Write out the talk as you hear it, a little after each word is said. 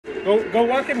Go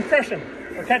walk and crush him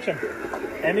or catch him.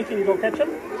 Andy, can you go catch him?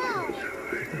 No.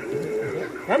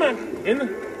 Come on, in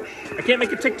the. I can't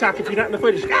make a TikTok if you're not in the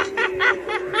footage.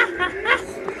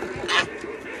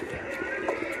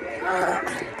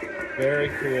 Very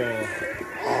cool.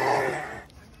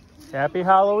 Happy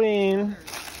Halloween.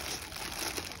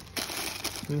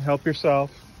 You can help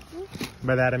yourself.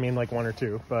 By that I mean like one or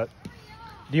two, but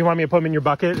do you want me to put them in your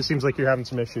bucket? It seems like you're having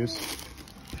some issues.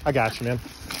 I got you, man.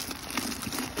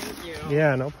 Thank you.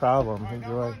 Yeah, no problem.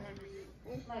 Enjoy.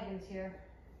 Megan's here.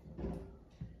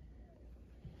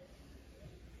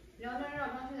 No, don't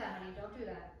do that, honey. Don't do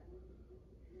that.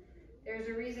 There's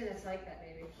a reason it's like that,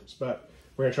 baby. But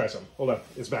we're gonna try something. Hold on.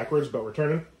 It's backwards, but we're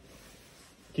turning.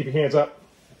 Keep your hands up.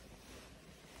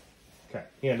 Okay,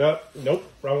 hand up. Nope,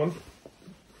 wrong one.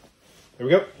 There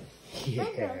we go.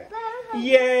 Yeah.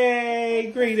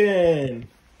 Yay, Graydon.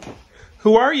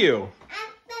 Who are you?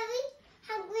 I'm very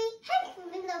hungry.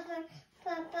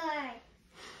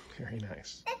 Very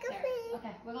nice.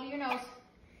 Okay, wiggle your nose.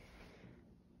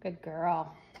 Good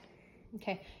girl.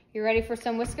 Okay, you ready for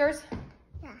some whiskers?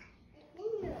 Yeah.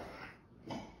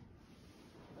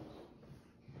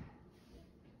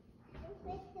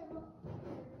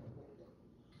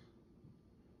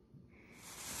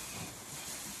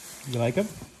 You like them?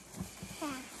 Yeah.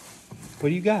 What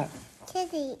do you got?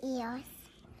 Kitty ears.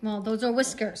 Well, those are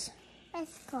whiskers.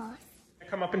 Let's go.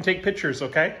 Come up and take pictures,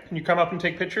 okay? Can you come up and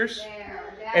take pictures? There.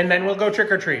 And then we'll go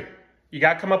trick or treat. You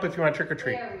got to come up if you want trick or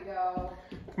treat. There we go.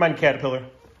 Come on, Caterpillar.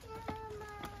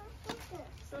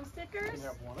 Some stickers. You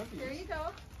have one of these. Here you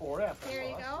go. Or applesauce. Here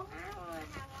you go. I want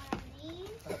to have one of these.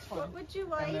 That's fine. What would you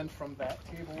like? And then from that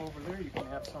table over there, you can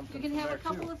have something You can from have a there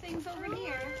couple too. of things over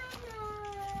here.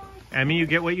 Emmy, you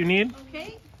get what you need?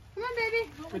 Okay. Come on,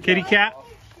 baby. What would Kitty you like? cat?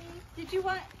 Did you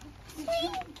want?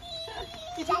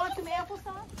 Did you want some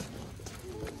applesauce?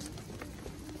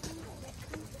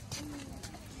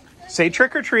 Say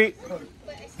trick or treat.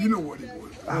 You know what he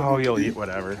would. Oh, you'll eat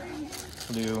whatever.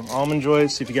 Do almond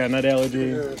joys, see if you got a nut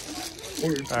allergy. All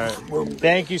right.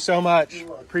 Thank you so much.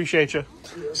 Appreciate you.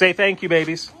 Say thank you,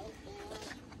 babies.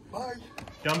 Bye.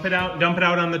 Dump it out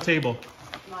on the table.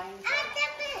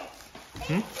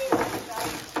 Hmm?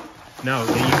 No,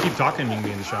 you keep talking, you can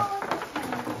be in the shop.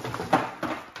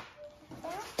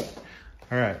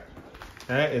 All right.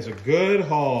 That is a good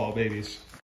haul, babies.